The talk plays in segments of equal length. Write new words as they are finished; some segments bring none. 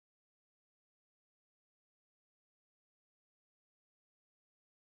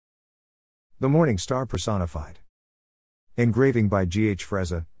The morning star personified. Engraving by G.H.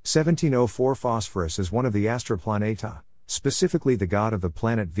 Frezza, 1704. Phosphorus is one of the Astra Planeta, specifically the god of the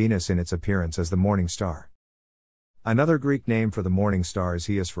planet Venus in its appearance as the morning star. Another Greek name for the morning star is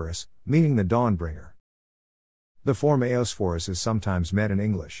Heosphorus, meaning the dawn bringer. The form Eosphorus is sometimes met in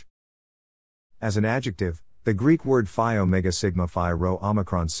English. As an adjective, the Greek word phi omega sigma phi rho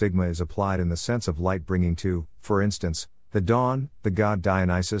omicron sigma is applied in the sense of light bringing to, for instance, the dawn, the god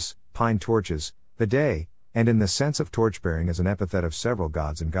Dionysus, pine torches, the day, and in the sense of torch-bearing as an epithet of several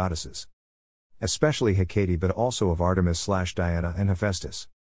gods and goddesses. Especially Hecate but also of Artemis/Diana and Hephaestus.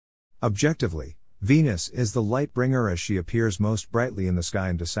 Objectively, Venus is the light bringer as she appears most brightly in the sky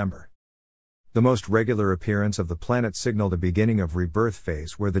in December. The most regular appearance of the planet signaled a beginning of rebirth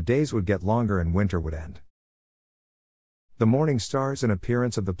phase where the days would get longer and winter would end. The morning star is an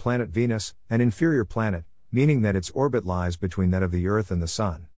appearance of the planet Venus, an inferior planet, meaning that its orbit lies between that of the Earth and the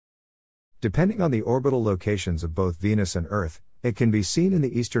Sun. Depending on the orbital locations of both Venus and Earth, it can be seen in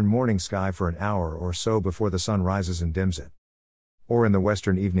the eastern morning sky for an hour or so before the sun rises and dims it. Or in the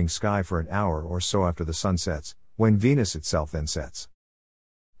western evening sky for an hour or so after the sun sets, when Venus itself then sets.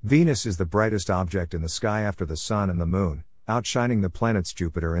 Venus is the brightest object in the sky after the Sun and the Moon, outshining the planets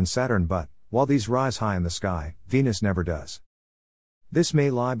Jupiter and Saturn, but, while these rise high in the sky, Venus never does. This may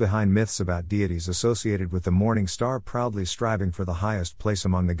lie behind myths about deities associated with the morning star proudly striving for the highest place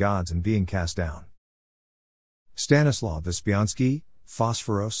among the gods and being cast down. Stanislaw Wyspiański,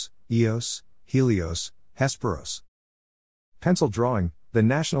 Phosphorus, Eos, Helios, Hesphoros. Pencil drawing, the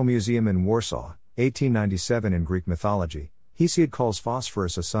National Museum in Warsaw, 1897. In Greek mythology, Hesiod calls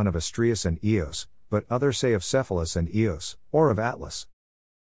Phosphorus a son of Astraeus and Eos, but others say of Cephalus and Eos, or of Atlas.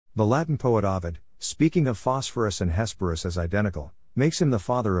 The Latin poet Ovid, speaking of Phosphorus and Hesperus as identical, makes him the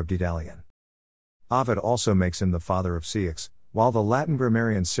father of Daedalion. Ovid also makes him the father of Ceyx, while the Latin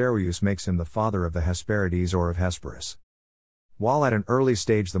grammarian Servius makes him the father of the Hesperides or of Hesperus. While at an early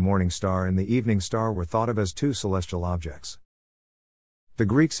stage the morning star and the evening star were thought of as two celestial objects. The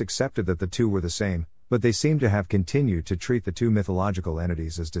Greeks accepted that the two were the same, but they seem to have continued to treat the two mythological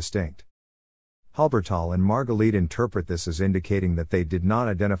entities as distinct. Halbertal and Margalite interpret this as indicating that they did not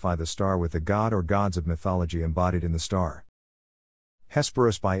identify the star with the god or gods of mythology embodied in the star.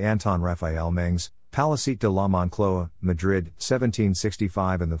 Hesperus by Anton Raphael Mengs, Palacete de la Moncloa, Madrid,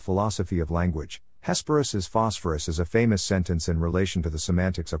 1765. In the Philosophy of Language, Hesperus is Phosphorus is a famous sentence in relation to the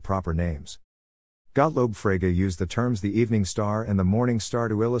semantics of proper names. Gottlob Frege used the terms the evening star and the morning star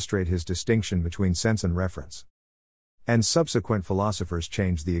to illustrate his distinction between sense and reference. And subsequent philosophers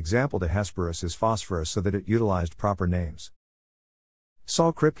changed the example to Hesperus is Phosphorus so that it utilized proper names.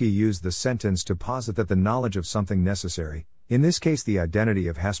 Saul Kripke used the sentence to posit that the knowledge of something necessary, in this case the identity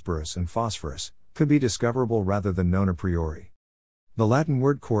of Hesperus and Phosphorus, could be discoverable rather than known a priori. The Latin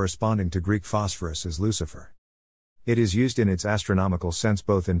word corresponding to Greek phosphorus is Lucifer. It is used in its astronomical sense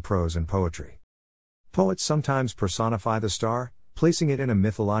both in prose and poetry. Poets sometimes personify the star, placing it in a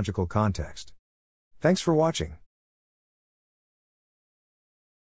mythological context. Thanks for watching.